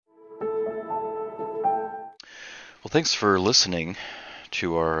Well, thanks for listening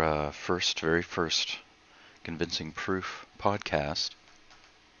to our very first Convincing Proof podcast.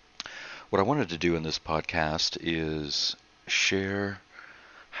 What I wanted to do in this podcast is share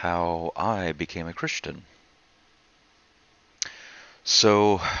how I became a Christian.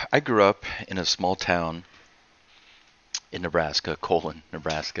 So, I grew up in a small town in Nebraska,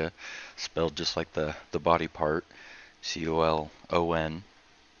 Nebraska, spelled just like the body part, Colon.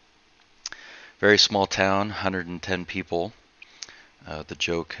 Very small town, 110 people. The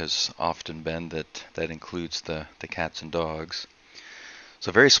joke has often been that includes the cats and dogs. So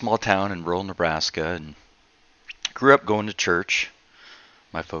a very small town in rural Nebraska, and grew up going to church.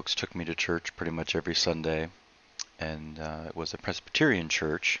 My folks took me to church pretty much every Sunday, and it was a Presbyterian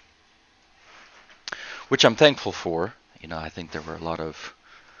church, which I'm thankful for. I think there were a lot of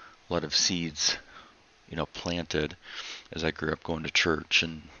seeds, planted as I grew up going to church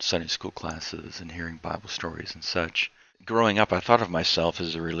and Sunday school classes and hearing Bible stories and such. Growing up, I thought of myself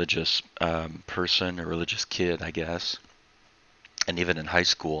as a religious person, a religious kid, I guess. And even in high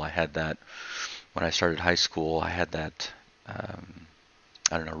school, I had that. When I started high school, I had that,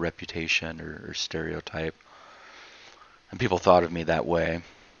 reputation or stereotype. And people thought of me that way.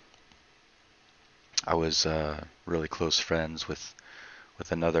 I was really close friends with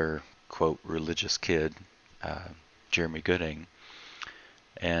another, quote, religious kid, Jeremy Gooding.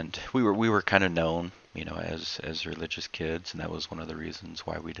 And we were kind of known, as religious kids, and that was one of the reasons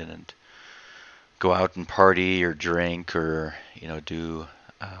why we didn't go out and party or drink or do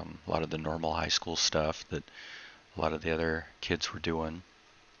a lot of the normal high school stuff that a lot of the other kids were doing.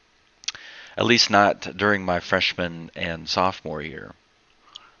 At least not during my freshman and sophomore year.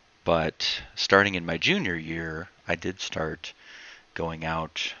 But starting in my junior year, I did start going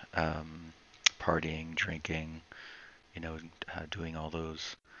out, partying, drinking, doing all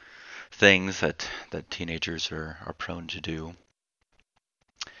those things that teenagers are prone to do.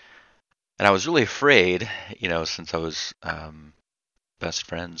 And I was really afraid, since I was best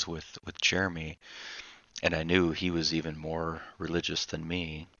friends with Jeremy, and I knew he was even more religious than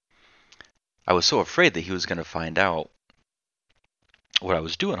me. I was so afraid that he was going to find out what I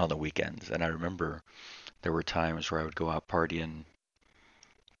was doing on the weekends. And I remember there were times where I would go out partying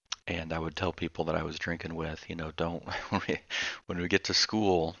and I would tell people that I was drinking with, don't, when we get to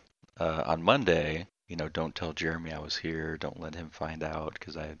school on Monday, don't tell Jeremy I was here. Don't let him find out,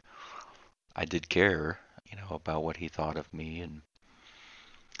 because I did care, about what he thought of me. And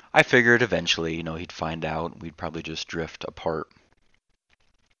I figured eventually, he'd find out and we'd probably just drift apart,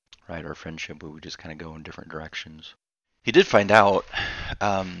 right? Our friendship would just kind of go in different directions. He did find out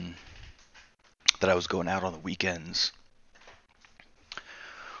that I was going out on the weekends,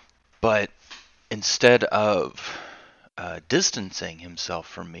 but instead of distancing himself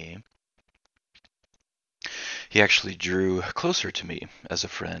from me, he actually drew closer to me as a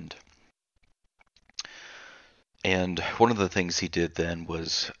friend. And one of the things he did then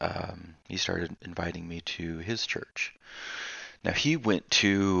was he started inviting me to his church. Now, he went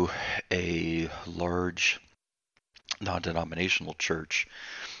to a large non-denominational church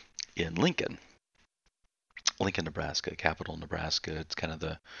in Lincoln, Nebraska, capital Nebraska. It's kind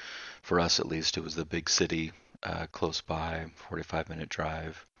of for us at least, it was the big city close by, 45-minute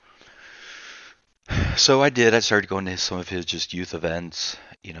drive. So I started going to some of his just youth events,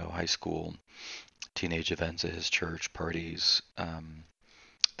 high school, teenage events at his church, parties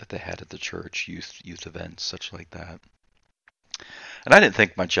that they had at the church, youth events, such like that. And I didn't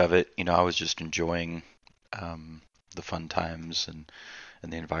think much of it. I was just enjoying the fun times and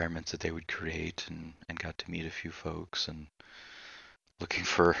the environments that they would create, and got to meet a few folks, and looking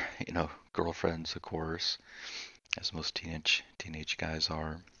for, girlfriends, of course, as most teenage guys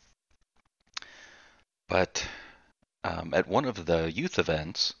are. But at one of the youth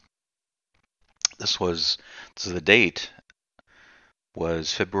events, the date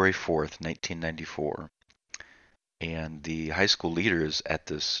was February 4th, 1994. And the high school leaders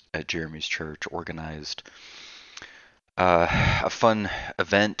at Jeremy's church organized a fun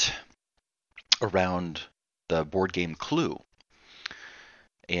event around the board game Clue.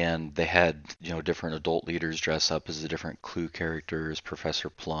 And they had, different adult leaders dress up as the different Clue characters, Professor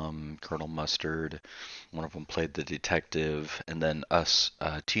Plum, Colonel Mustard. One of them played the detective. And then us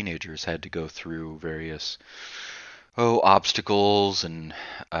teenagers had to go through various obstacles and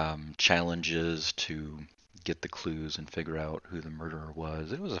challenges to get the clues and figure out who the murderer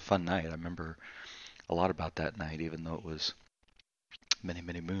was. It was a fun night. I remember a lot about that night, even though it was many,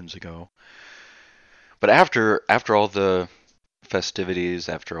 many moons ago. But after all the festivities,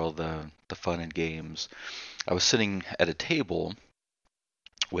 after all the fun and games, I was sitting at a table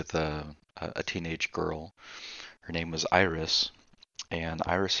with a teenage girl. Her name was Iris, and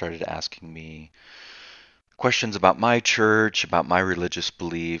Iris started asking me questions about my church, about my religious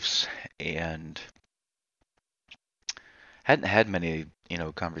beliefs, and hadn't had many,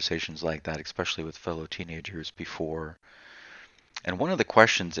 conversations like that, especially with fellow teenagers before. And one of the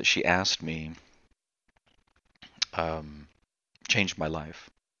questions that she asked me um, changed my life.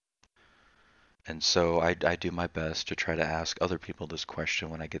 And so I do my best to try to ask other people this question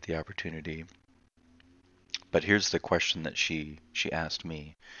when I get the opportunity. But here's the question that she asked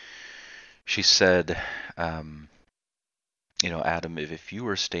me. She said, Adam, if you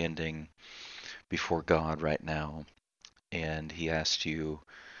were standing before God right now and he asked you,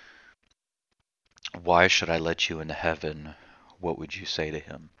 why should I let you into heaven? What would you say to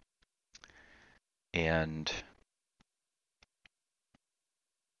him? And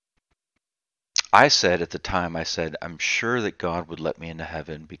I said at the time, I'm sure that God would let me into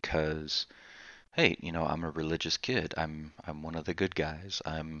heaven because, hey, I'm a religious kid. I'm one of the good guys.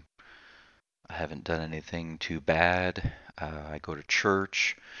 I haven't done anything too bad. I go to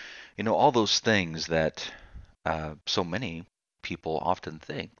church. All those things that so many people often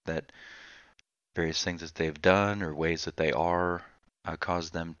think that various things that they've done or ways that they are cause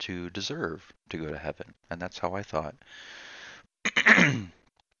them to deserve to go to heaven. And that's how I thought.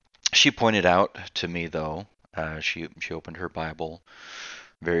 She pointed out to me, though, she opened her Bible,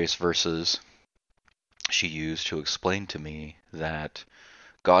 various verses she used to explain to me that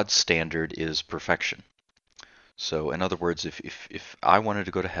God's standard is perfection. So, in other words, if I wanted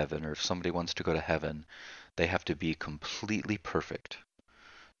to go to heaven, or if somebody wants to go to heaven, they have to be completely perfect.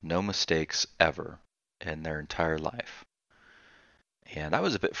 No mistakes ever in their entire life. And I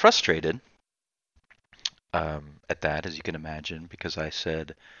was a bit frustrated at that, as you can imagine, because I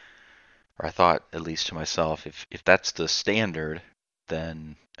said, or I thought at least to myself, if that's the standard,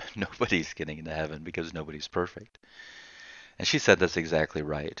 then nobody's getting into heaven because nobody's perfect. And she said that's exactly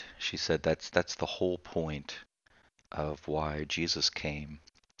right. She said that's the whole point of why Jesus came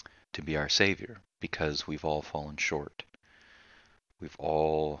to be our Savior, because we've all fallen short. We've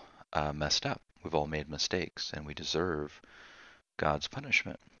all messed up. We've all made mistakes, and we deserve God's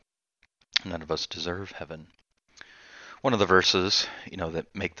punishment. None of us deserve heaven. One of the verses,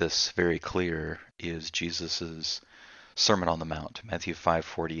 that make this very clear is Jesus's Sermon on the Mount, Matthew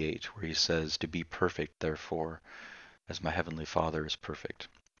 5:48, where he says, "To be perfect, therefore, as my heavenly Father is perfect."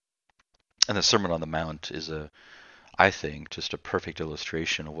 And the Sermon on the Mount is I think, just a perfect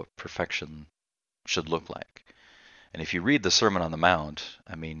illustration of what perfection should look like. And if you read the Sermon on the Mount,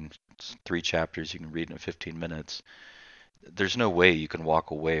 I mean, it's 3 chapters, you can read in 15 minutes. There's no way you can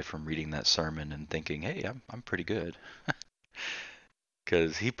walk away from reading that sermon and thinking, hey, I'm pretty good.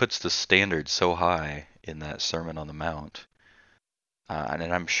 Because he puts the standard so high in that Sermon on the Mount.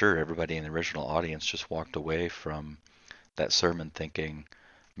 And I'm sure everybody in the original audience just walked away from that sermon thinking,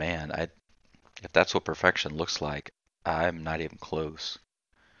 man, if that's what perfection looks like, I'm not even close.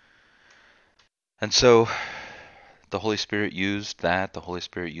 And so the Holy Spirit used that. The Holy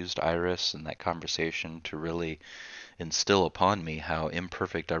Spirit used Iris in that conversation to really instill upon me how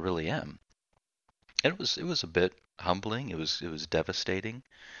imperfect I really am. It was a bit humbling. It was devastating.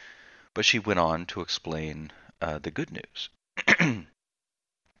 But she went on to explain the good news.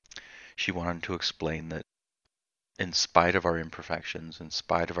 She wanted to explain that in spite of our imperfections, in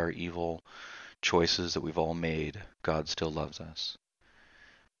spite of our evil choices that we've all made, God still loves us.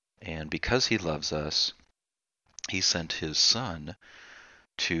 And because he loves us, he sent his son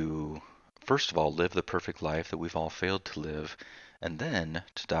to, first of all, live the perfect life that we've all failed to live, and then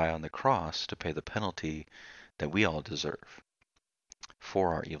to die on the cross to pay the penalty that we all deserve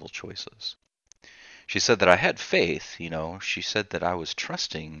for our evil choices. She said that I had faith, she said that I was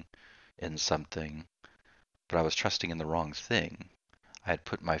trusting in something, but I was trusting in the wrong thing. I had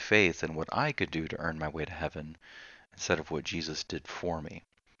put my faith in what I could do to earn my way to heaven instead of what Jesus did for me.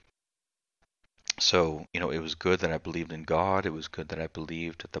 So, it was good that I believed in God. It was good that I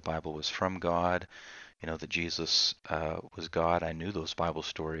believed that the Bible was from God, that Jesus was God. I knew those Bible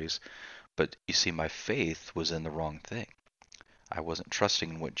stories. But you see, my faith was in the wrong thing. I wasn't trusting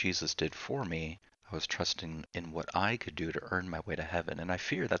in what Jesus did for me. I was trusting in what I could do to earn my way to heaven. And I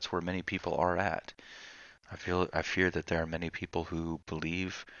fear that's where many people are at. I fear that there are many people who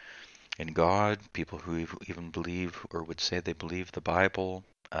believe in God, people who even believe or would say they believe the Bible,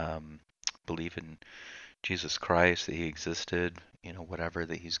 believe in Jesus Christ, that he existed, whatever,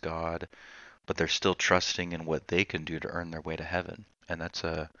 that he's God, but they're still trusting in what they can do to earn their way to heaven. And that's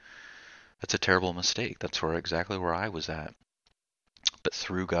a terrible mistake. That's exactly where I was at. But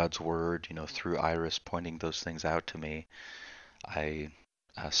through God's word, through Iris pointing those things out to me, I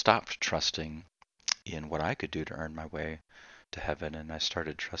stopped trusting in what I could do to earn my way to heaven, and I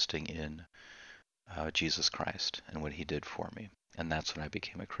started trusting in Jesus Christ and what he did for me. And that's when I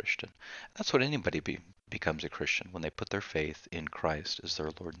became a Christian. That's what anybody becomes a Christian, when they put their faith in Christ as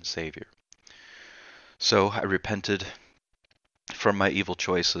their Lord and Savior. So I repented from my evil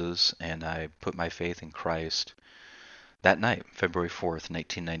choices, and I put my faith in Christ. That night, February 4th,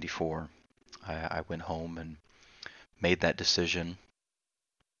 1994, I went home and made that decision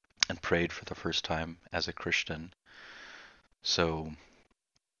and prayed for the first time as a Christian. So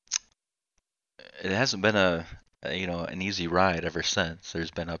it hasn't been an easy ride ever since. There's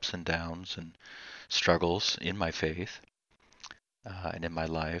been ups and downs and struggles in my faith and in my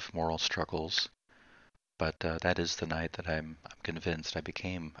life, moral struggles. But that is the night that I'm convinced I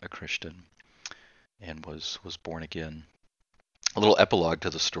became a Christian and was born again. A little epilogue to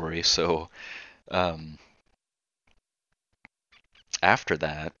the story. So after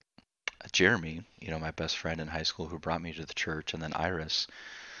that, Jeremy, my best friend in high school who brought me to the church, and then Iris,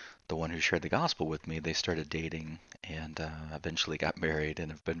 the one who shared the gospel with me, they started dating and eventually got married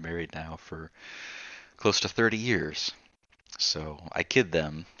and have been married now for close to 30 years. So I kid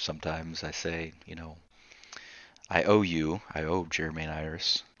them sometimes. I say, I owe Jeremy and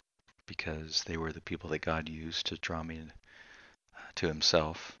Iris, because they were the people that God used to draw me to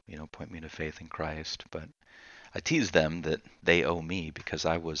himself, point me to faith in Christ. But I tease them that they owe me because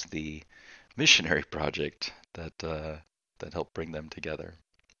I was the missionary project that helped bring them together.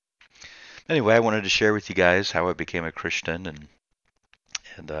 Anyway, I wanted to share with you guys how I became a Christian and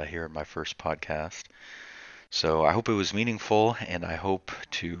here in my first podcast. So I hope it was meaningful, and I hope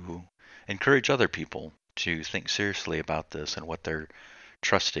to encourage other people to think seriously about this and what they're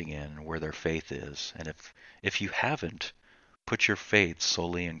trusting in, where their faith is. And if you haven't put your faith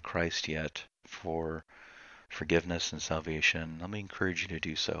solely in Christ yet for forgiveness and salvation, let me encourage you to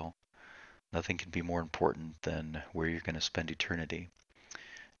do so. Nothing can be more important than where you're going to spend eternity.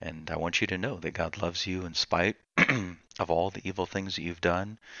 And I want you to know that God loves you in spite of all the evil things that you've done,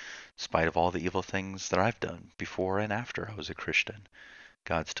 in spite of all the evil things that I've done before and after I was a Christian.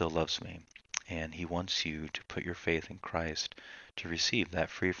 God still loves me, and he wants you to put your faith in Christ to receive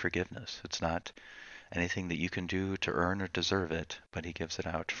that free forgiveness. It's not anything that you can do to earn or deserve it, but he gives it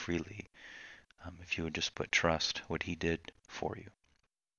out freely if you would just put trust what he did for you.